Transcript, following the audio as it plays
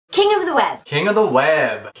the web. King of the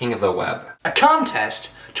web. King of the web. A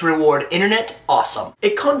contest to reward internet awesome. A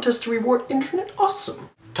contest to reward internet awesome.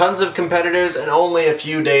 Tons of competitors and only a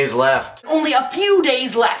few days left. Only a few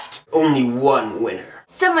days left. Only one winner.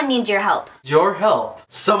 Someone needs your help. Your help.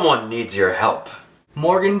 Someone needs your help.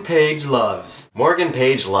 MorganPaigeLoves.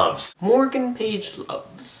 MorganPaigeLoves.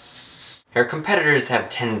 MorganPaigeLoves. Her competitors have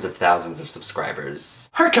tens of thousands of subscribers.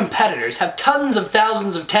 Her competitors have tons of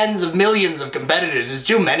thousands of tens of millions of competitors. There's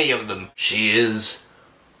too many of them. She is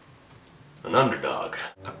an underdog.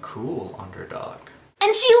 A cool underdog.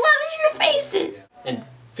 And she loves your faces. And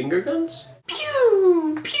finger guns?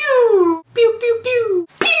 Pew, pew, pew, pew, pew,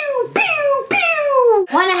 pew, pew, pew.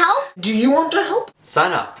 Wanna help? Do you want to help?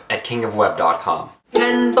 Sign up at kingofweb.com.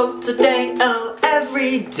 10 votes a day, oh,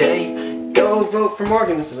 every day. Go vote for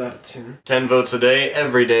Morgan. This is out of tune. 10 votes a day,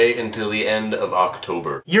 every day, until the end of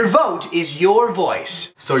October. Your vote is your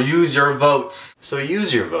voice. So use your votes. So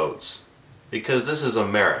use your votes, because this is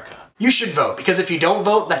America. You should vote, because if you don't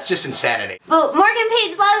vote, that's just insanity. Vote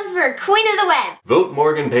MorganPaigeLoves for Queen of the Web. Vote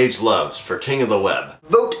MorganPaigeLoves for King of the Web.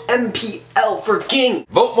 Vote MPL for king.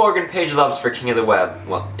 Vote MorganPaigeLoves for King of the Web.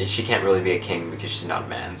 Well, she can't really be a king because she's not a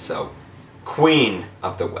man, so Queen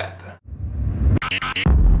of the Web.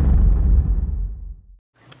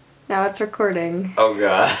 Now it's recording. Oh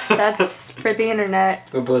god. That's for the internet.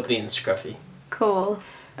 We're both being scruffy. Cool.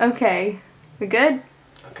 Okay. We good?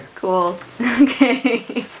 Okay. Cool.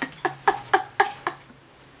 Okay.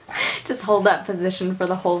 Just hold that position for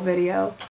the whole video.